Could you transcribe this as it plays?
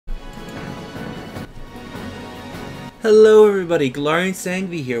Hello everybody, Galarian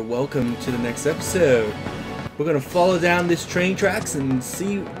Sangvi here. Welcome to the next episode. We're gonna follow down this train tracks and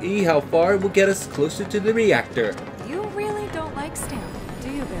see how far it will get us closer to the reactor. You really don't like Stamp, do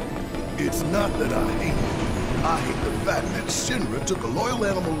you, Billy? It's not that I hate it. I hate the fact that Shinra took a loyal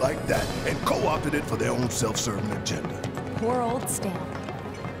animal like that and co-opted it for their own self-serving agenda. Poor old Stamp.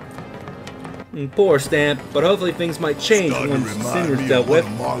 Poor Stamp, but hopefully things might change once Shinra's dealt with.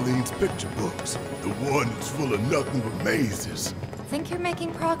 One of Marlene's picture books, the one that's full of nothing but mazes. Think you're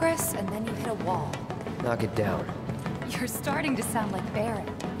making progress, and then you hit a wall. Knock it down. You're starting to sound like Barrett.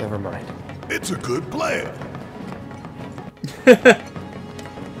 Never mind. It's a good plan.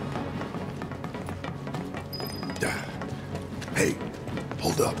 Hey,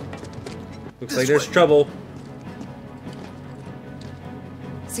 hold up. Looks like there's trouble.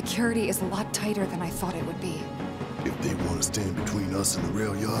 Security is a lot tighter than I thought it would be. If they want to stand between us and the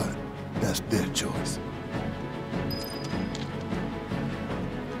rail yard, that's their choice.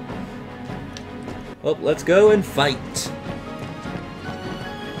 Well, let's go and fight.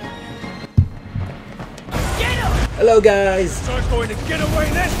 Hello guys! Start going to get away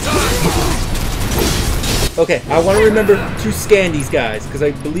this time! Okay, I want to remember to scan these guys, because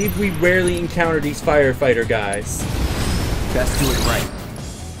I believe we rarely encounter these firefighter guys. Best do it right.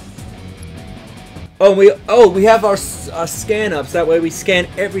 Oh, we have our scan ups. That way we scan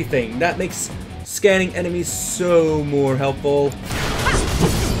everything. That makes scanning enemies so more helpful.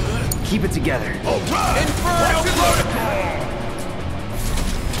 Keep it together.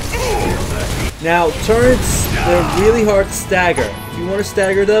 Now, turrets, they're really hard to stagger. If you want to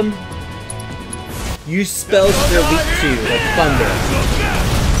stagger them, use spells they're weak to, like thunder.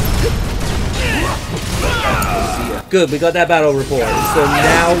 Good, we got that battle report. So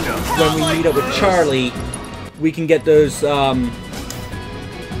now, when we meet up with Charlie, we can get those, what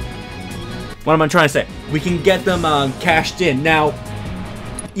am I trying to say? We can get them cashed in. Now,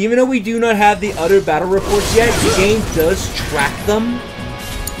 even though we do not have the other battle reports yet, the game does track them.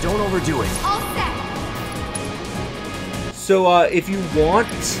 Don't overdo it. All set! So, if you want,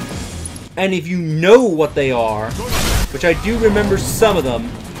 and if you know what they are, which I do remember some of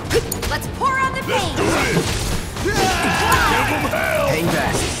them. Let's pour on the paint! Hang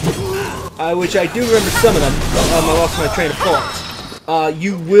back. Which I do remember some of them. I lost my train of thought.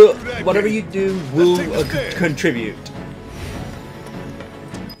 You will, whatever you do, will contribute.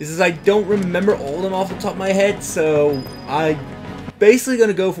 This is, I don't remember all of them off the top of my head, so I basically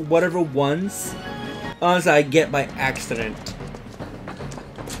gonna go for whatever ones I get by accident.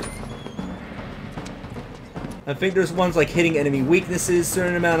 I think there's ones like hitting enemy weaknesses a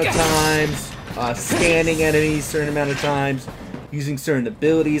certain amount of times, scanning enemies a certain amount of times, using certain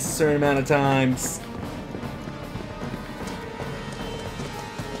abilities a certain amount of times.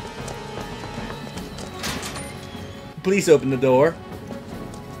 Please open the door.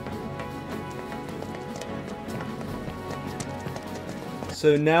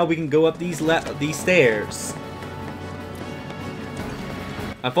 So now we can go up these stairs.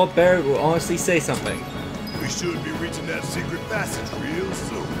 I thought Barrett would honestly say something. We should be reaching that secret passage real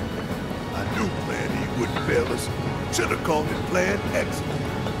soon. I knew Plan E wouldn't fail us. Should have called it Plan X.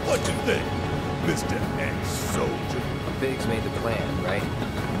 What you think, Mr. Ex-Soldier? Biggs made the plan, right?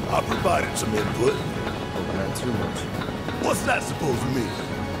 I provided some input. Hope not too much. What's that supposed to mean?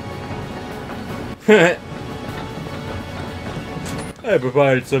 I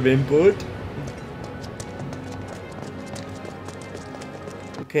provided some input.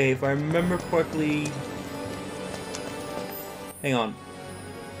 Okay, if I remember correctly... Hang on.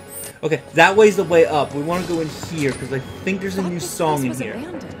 Okay, that way's the way up. We want to go in here, because I think there's a new song in here.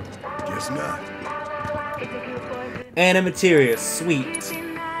 Guess not. Animateria, sweet.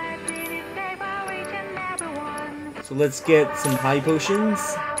 So let's get some high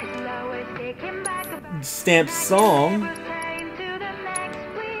potions. Stamp song.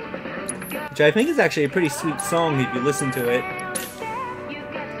 Which I think is actually a pretty sweet song if you listen to it.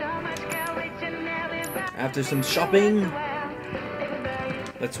 After some shopping,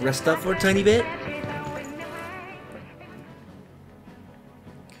 let's rest up for a tiny bit.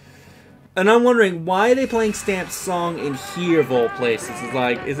 And I'm wondering, why are they playing Stamp's song in here of all places? It's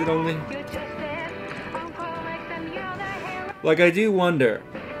like, is it only... Like, I do wonder.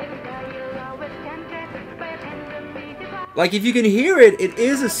 Like, if you can hear it, it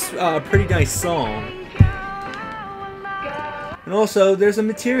is a pretty nice song. And also, there's a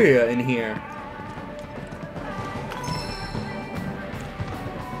materia in here.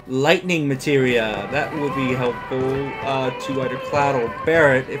 Lightning materia. That would be helpful to either Cloud or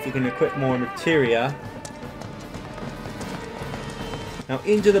Barrett if we can equip more materia. Now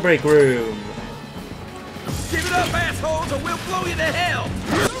into the break room. Get Give it up, assholes, or we'll blow you to hell!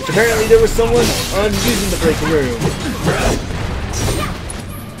 Which apparently there was someone using the break room.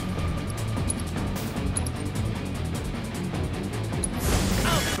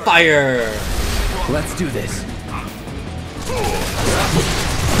 Fire! Let's do this.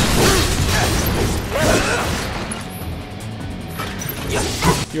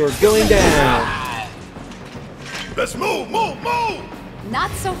 You're going down. Let's move, move, move! Not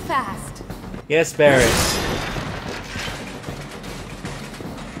so fast. Yes, Barrett.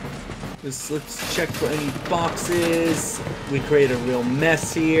 Let's check for any boxes. We create a real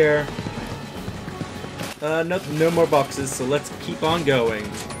mess here. Nope, no more boxes, so let's keep on going.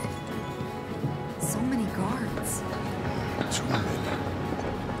 So many guards. Too many.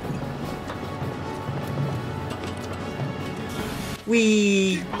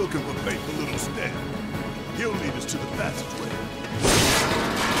 Whee! Keep looking for faithful little Stan. He'll lead us to the passageway.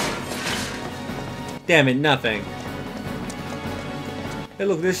 Damn it, nothing. Hey,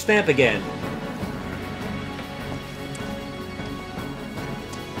 look, there's Stamp again.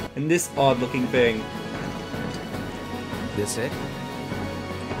 And this odd-looking thing. This it?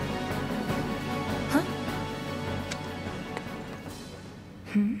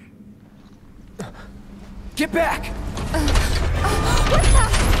 Get back!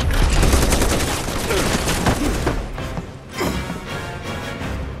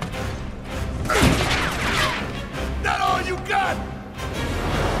 That all you got?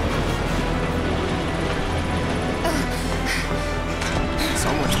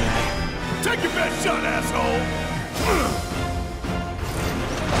 Someone's mad. Take your best shot, asshole!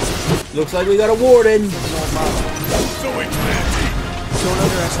 Looks like we got a Warden. So expensive! Don't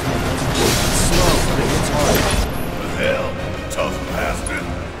underestimate it. It's slow, but it hits hard. The hell? Tough bastard!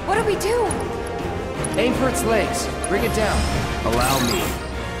 What do we do? Aim for its legs. Bring it down. Allow me.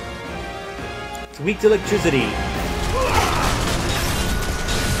 It's weak to electricity.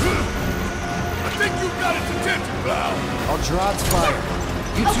 I think you got its attention, pal! I'll draw its fire.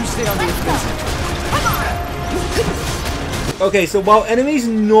 You two stay on the offensive. Okay, so while enemies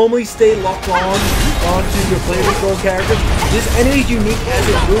normally stay locked onto your player control character, this enemy is unique as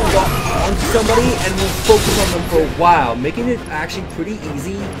it will lock onto somebody and will focus on them for a while, making it actually pretty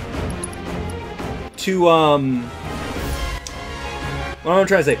easy to what I'm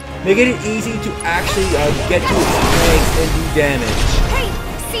trying to say, making it easy to actually get to its legs and do damage. Hey,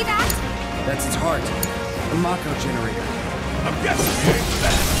 see that? That's its heart. A Mako generator. I'm guessing you ain't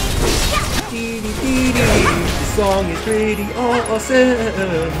fast. Dee dee dee dee. The song is pretty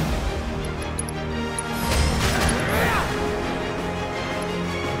awesome.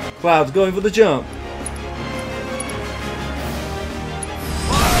 Cloud's going for the jump.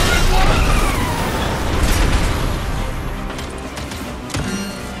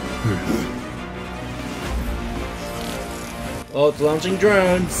 Oh, it's launching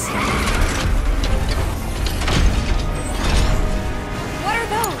drones. What are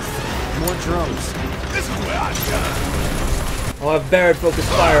those? More drones. This is where I shine. I'll have Barrett focus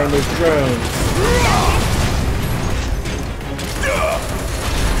fire on those drones.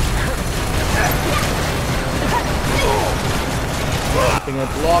 Picking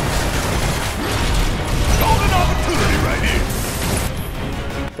up blocks. Golden opportunity right here.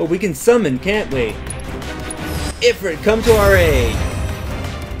 Oh, we can summon, can't we? Ifrit, come to our aid.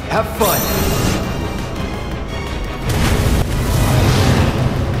 Have fun.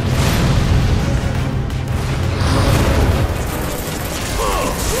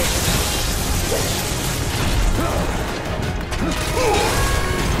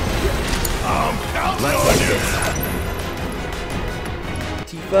 I'm counting on you.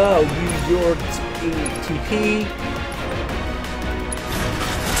 Tifa, I'll use your TP.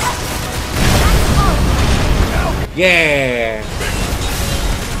 Yeah!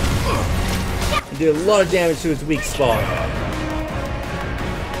 Did a lot of damage to its weak spot.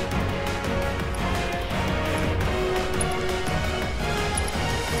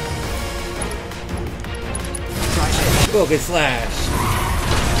 Focus slash.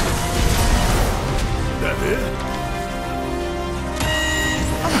 That it?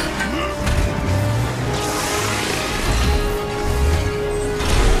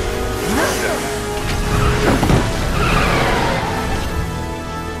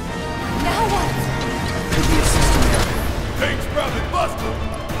 Now what? Could be a system error. Tank's probably busted.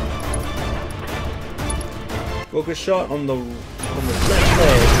 Focus shot on the left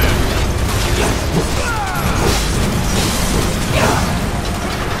leg.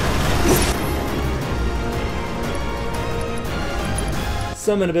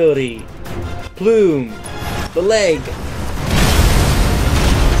 Summon ability. Plume. The leg.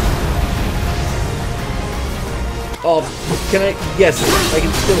 Oh, can I? Yes, I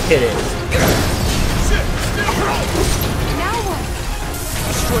can still hit it. Now what?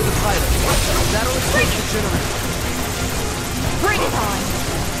 Destroy the pilot. That'll escape the generator. Bring it on!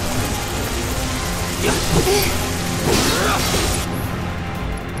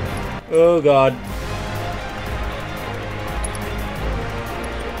 Oh god.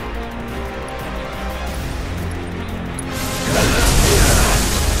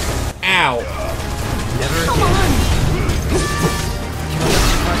 Ow. Never Come again. on!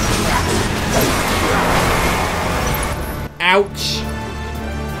 Ouch.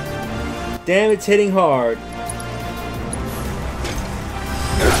 Damn, it's hitting hard.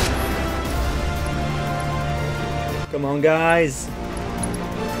 Come on, guys.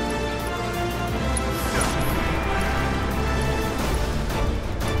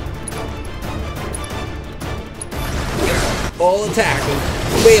 All attack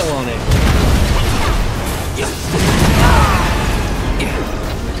and wail on it.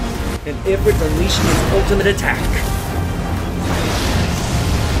 And Ifrit's unleashing his ultimate attack.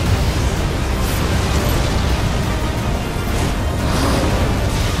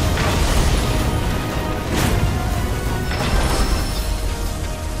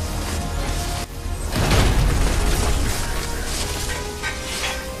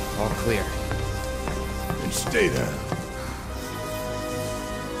 All clear. And stay there.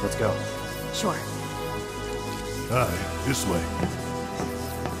 Let's go. Sure. Aye, this way.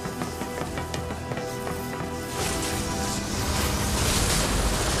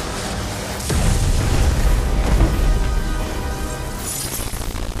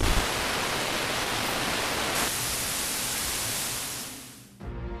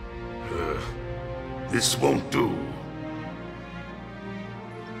 This won't do.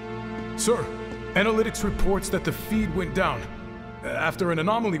 Sir, analytics reports that the feed went down after an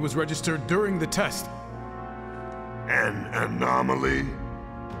anomaly was registered during the test. An anomaly?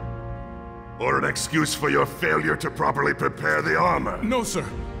 Or an excuse for your failure to properly prepare the armor? No, sir.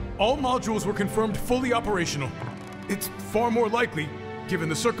 All modules were confirmed fully operational. It's far more likely, given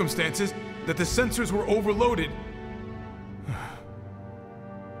the circumstances, that the sensors were overloaded.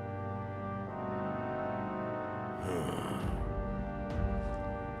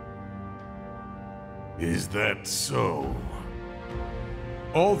 Is that so?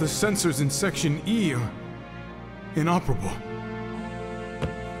 All the sensors in Section E are inoperable.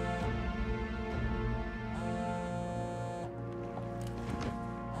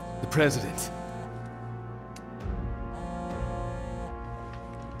 The President.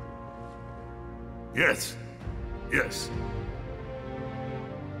 Yes. Yes.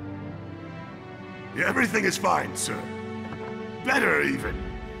 Everything is fine, sir. Better, even.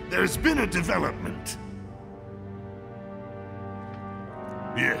 There's been a development.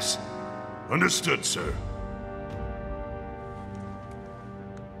 Yes. Understood, sir.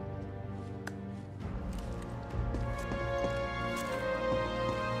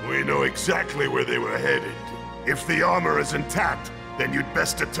 We know exactly where they were headed. If the armor is intact, then you'd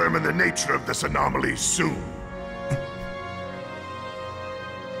best determine the nature of this anomaly soon.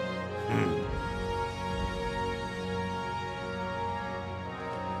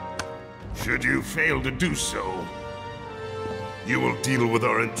 Should you fail to do so, you will deal with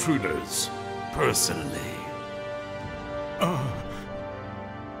our intruders personally.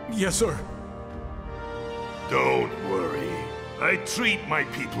 Yes, sir. Don't worry. I treat my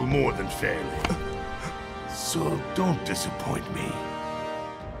people more than fairly. So don't disappoint me.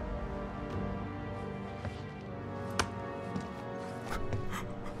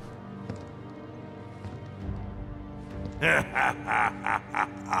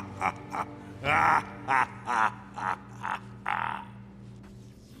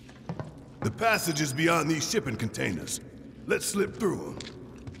 The passage is beyond these shipping containers. Let's slip through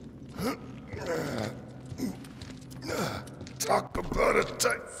them. Talk about a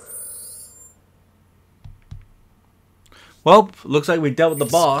tight. Well, looks like we dealt with the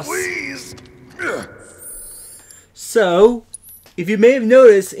boss. Squeeze. So, if you may have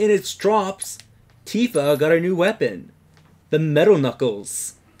noticed in its drops, Tifa got a new weapon. The Metal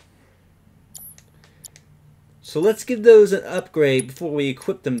Knuckles. So let's give those an upgrade before we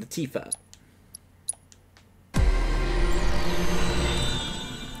equip them to Tifa.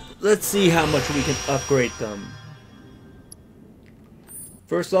 Let's see how much we can upgrade them.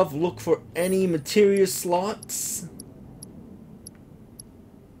 First off, look for any materia slots.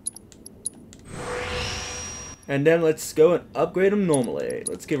 And then let's go and upgrade them normally.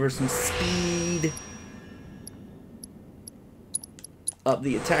 Let's give her some speed. Up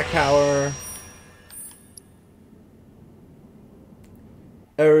the attack power.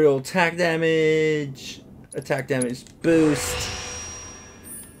 Aerial attack damage. attack damage boost.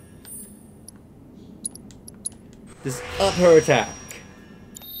 Just up her attack.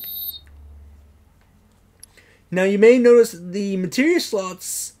 Now you may notice the materia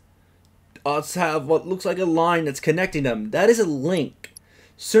slots have what looks like a line that's connecting them. That is a link.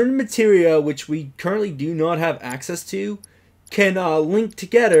 Certain materia, which we currently do not have access to, can link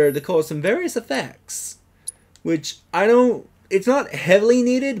together to cause some various effects. Which it's not heavily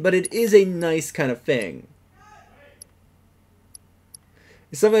needed, but it is a nice kind of thing.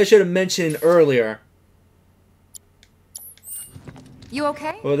 It's something I should have mentioned earlier. You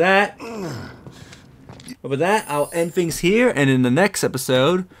okay? With that, I'll end things here, and in the next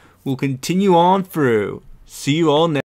episode, we'll continue on through. See you all next.